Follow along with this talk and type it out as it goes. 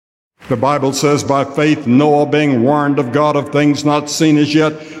The Bible says, by faith Noah, being warned of God of things not seen as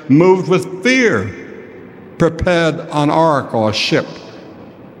yet, moved with fear, prepared an ark or a ship.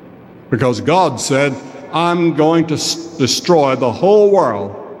 Because God said, I'm going to destroy the whole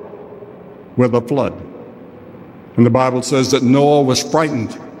world with a flood. And the Bible says that Noah was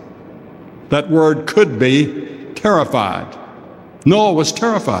frightened. That word could be terrified. Noah was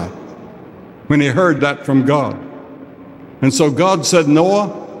terrified when he heard that from God. And so God said,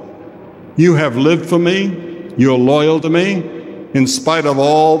 Noah, you have lived for me. You're loyal to me. In spite of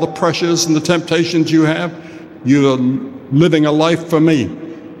all the pressures and the temptations you have, you're living a life for me.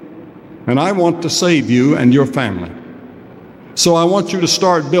 And I want to save you and your family. So I want you to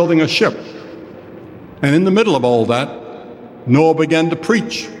start building a ship. And in the middle of all that, Noah began to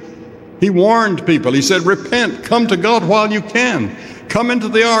preach. He warned people. He said, repent, come to God while you can. Come into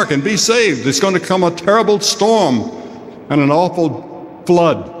the ark and be saved. There's going to come a terrible storm and an awful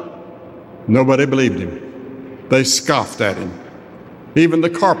flood. Nobody believed him. They scoffed at him. Even the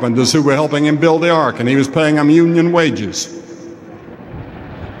carpenters who were helping him build the ark, and he was paying them union wages,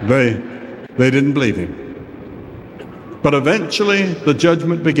 they didn't believe him. But eventually the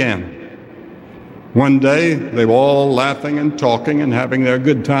judgment began. One day they were all laughing and talking and having their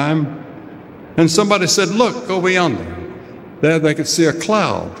good time, and somebody said, look, go yonder. There they could see a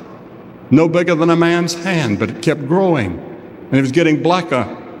cloud, no bigger than a man's hand, but it kept growing, and it was getting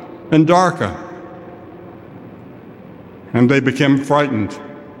blacker and darker. And they became frightened.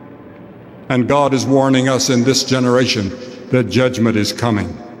 And God is warning us in this generation that judgment is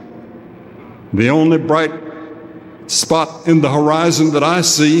coming. The only bright spot in the horizon that I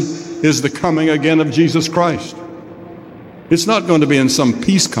see is the coming again of Jesus Christ. It's not going to be in some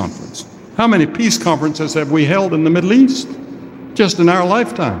peace conference. How many peace conferences have we held in the Middle East just in our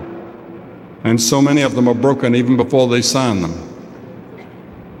lifetime? And so many of them are broken even before they sign them.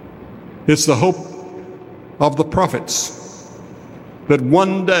 It's the hope of the prophets that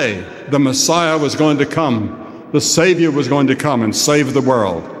one day the Messiah was going to come, the Savior was going to come and save the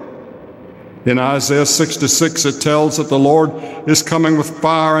world. In Isaiah 66, it tells that the Lord is coming with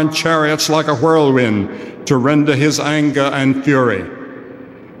fire and chariots like a whirlwind to render his anger and fury.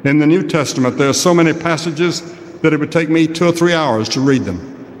 In the New Testament, there are so many passages that it would take me 2 or 3 hours to read them.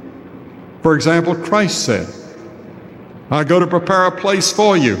 For example, Christ said, I go to prepare a place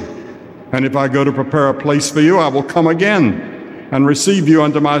for you. And if I go to prepare a place for you, I will come again and receive you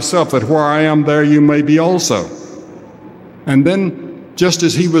unto myself, that where I am, there you may be also. And then, just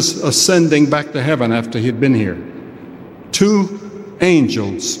as he was ascending back to heaven after he'd been here, 2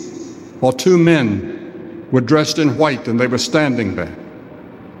 angels or 2 men were dressed in white, and they were standing there.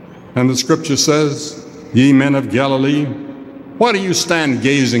 And the scripture says, ye men of Galilee, why do you stand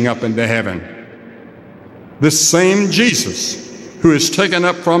gazing up into heaven? This same Jesus, who is taken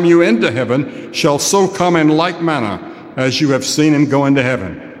up from you into heaven, shall so come in like manner as you have seen him go into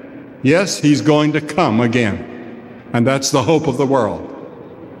heaven. Yes, he's going to come again. And that's the hope of the world.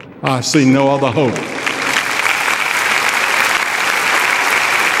 I see no other hope.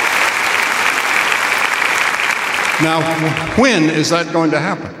 Now, when is that going to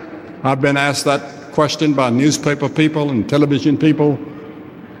happen? I've been asked that question by newspaper people and television people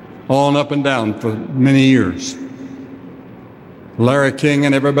on up and down for many years. Larry King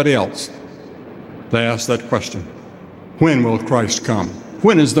and everybody else, they ask that question. When will Christ come?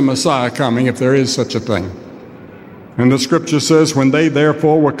 When is the Messiah coming, if there is such a thing? And the scripture says, when they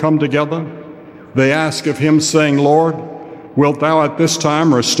therefore were come together, they asked of him, saying, Lord, wilt thou at this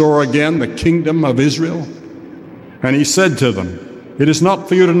time restore again the kingdom of Israel? And he said to them, it is not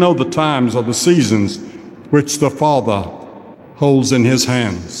for you to know the times or the seasons which the Father holds in his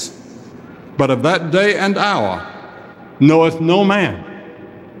hands. But of that day and hour knoweth no man,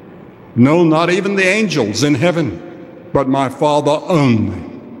 no, not even the angels in heaven, but my Father only.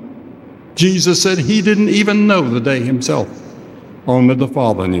 Jesus said he didn't even know the day himself. Only the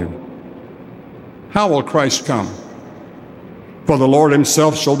Father knew. How will Christ come? For the Lord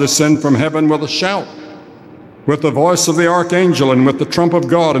himself shall descend from heaven with a shout, with the voice of the archangel, and with the trump of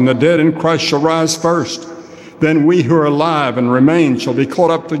God, and the dead in Christ shall rise first. Then we who are alive and remain shall be caught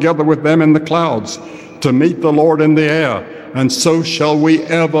up together with them in the clouds to meet the Lord in the air, and so shall we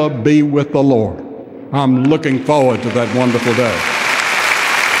ever be with the Lord. I'm looking forward to that wonderful day.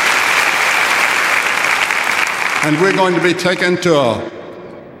 And we're going to be taken to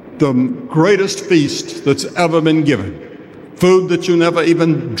the greatest feast that's ever been given, food that you never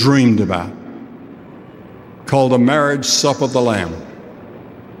even dreamed about, called the marriage supper of the Lamb.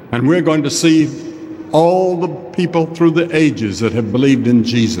 And we're going to see all the people through the ages that have believed in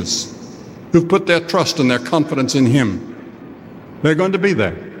Jesus, who've put their trust and their confidence in him. They're going to be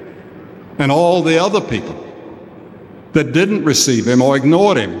there. And all the other people that didn't receive him or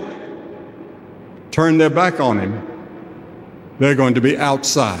ignored him, turned their back on him, they're going to be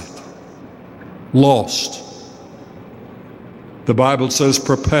outside, lost. The Bible says,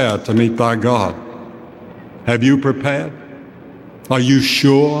 prepare to meet thy God. Have you prepared? Are you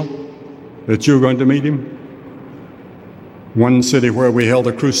sure that you're going to meet him? One city where we held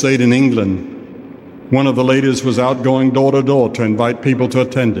a crusade in England, one of the ladies was out going door to door to invite people to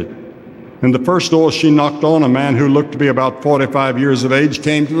attend it. And the first door she knocked on, a man who looked to be about 45 years of age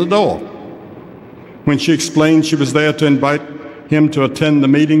came to the door. When she explained she was there to invite him to attend the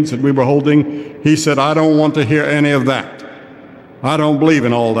meetings that we were holding, he said, I don't want to hear any of that. I don't believe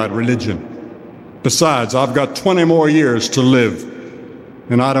in all that religion. Besides, I've got 20 more years to live,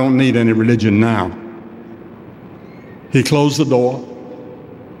 and I don't need any religion now. He closed the door.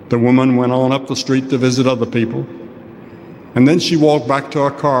 The woman went on up the street to visit other people. And then she walked back to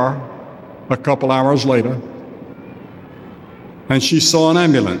her car a couple hours later, and she saw an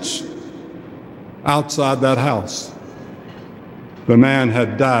ambulance outside that house. The man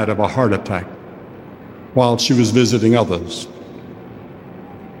had died of a heart attack while she was visiting others.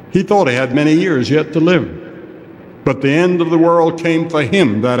 He thought he had many years yet to live, but the end of the world came for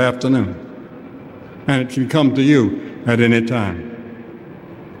him that afternoon, and it can come to you at any time.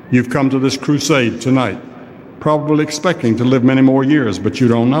 You've come to this crusade tonight, probably expecting to live many more years, but you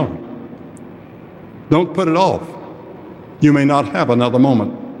don't know. Don't put it off. You may not have another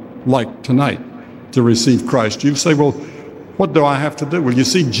moment like tonight to receive Christ. You say, well, what do I have to do? Well, you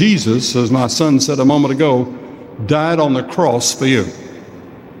see, Jesus, as my son said a moment ago, died on the cross for you.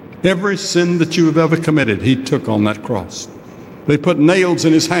 Every sin that you have ever committed, he took on that cross. They put nails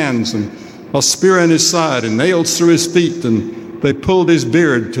in his hands and a spear in his side and nails through his feet, and they pulled his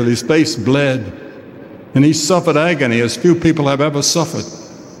beard till his face bled. And he suffered agony as few people have ever suffered.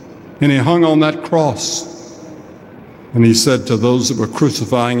 And he hung on that cross. And he said to those that were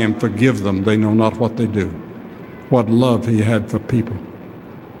crucifying him, forgive them, they know not what they do. What love he had for people.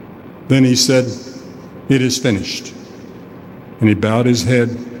 Then he said, it is finished. And he bowed his head,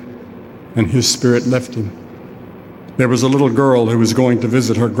 and his spirit left him. There was a little girl who was going to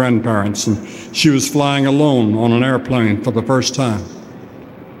visit her grandparents, and she was flying alone on an airplane for the first time.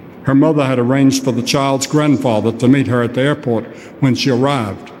 Her mother had arranged for the child's grandfather to meet her at the airport when she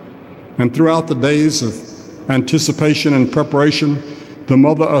arrived. And throughout the days of anticipation and preparation, the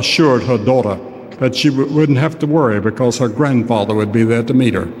mother assured her daughter that she wouldn't have to worry because her grandfather would be there to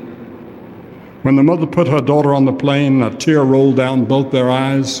meet her. When the mother put her daughter on the plane, a tear rolled down both their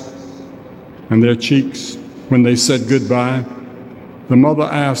eyes and their cheeks when they said goodbye. The mother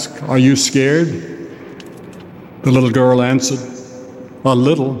asked, are you scared? The little girl answered, a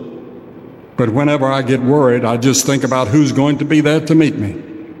little, but whenever I get worried, I just think about who's going to be there to meet me,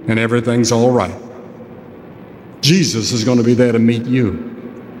 and everything's all right. Jesus is going to be there to meet you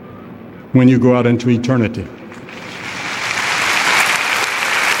when you go out into eternity.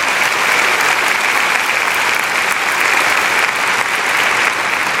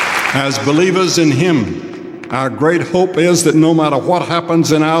 As believers in him, our great hope is that no matter what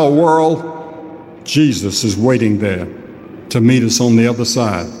happens in our world, Jesus is waiting there to meet us on the other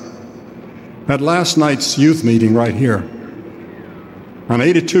side. At last night's youth meeting right here, an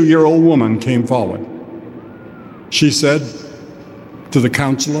 82-year-old woman came forward. She said to the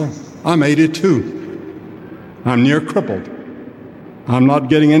counselor, I'm 82. I'm near crippled. I'm not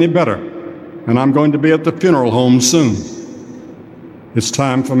getting any better, and I'm going to be at the funeral home soon. It's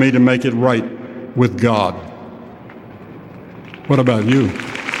time for me to make it right with God. What about you?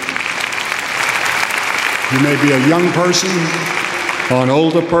 You may be a young person or an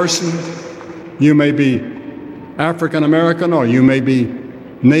older person. You may be African American, or you may be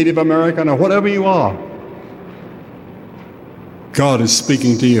Native American, or whatever you are. God is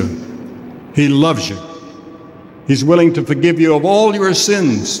speaking to you. He loves you. He's willing to forgive you of all your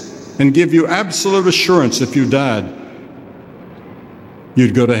sins and give you absolute assurance if you died,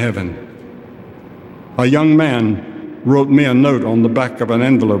 you'd go to heaven. A young man wrote me a note on the back of an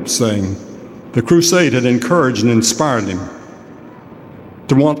envelope saying the crusade had encouraged and inspired him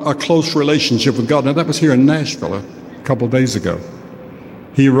to want a close relationship with God. Now, that was here in Nashville a couple of days ago.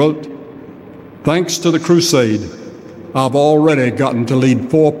 He wrote, thanks to the crusade, I've already gotten to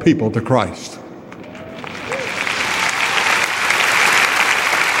lead 4 people to Christ.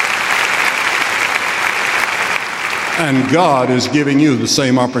 And God is giving you the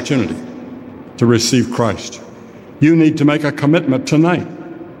same opportunity to receive Christ. You need to make a commitment tonight.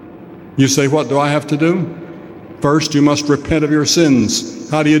 You say, what do I have to do? First, you must repent of your sins.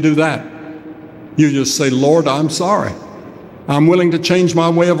 How do you do that? You just say, Lord, I'm sorry. I'm willing to change my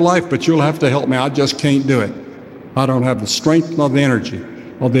way of life, but you'll have to help me. I just can't do it. I don't have the strength nor the energy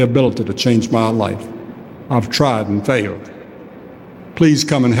or the ability to change my life. I've tried and failed. Please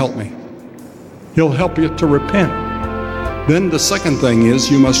come and help me. He'll help you to repent. Then the second thing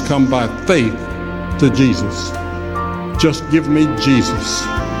is you must come by faith to Jesus. Just give me Jesus.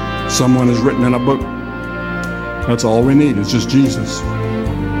 Someone has written in a book, that's all we need is just Jesus.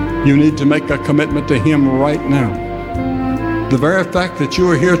 You need to make a commitment to Him right now. The very fact that you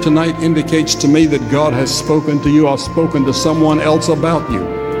are here tonight indicates to me that God has spoken to you or spoken to someone else about you.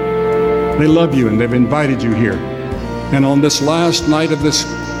 They love you and they've invited you here. And on this last night of this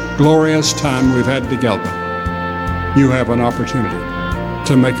glorious time we've had together, you have an opportunity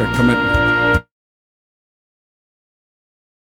to make a commitment.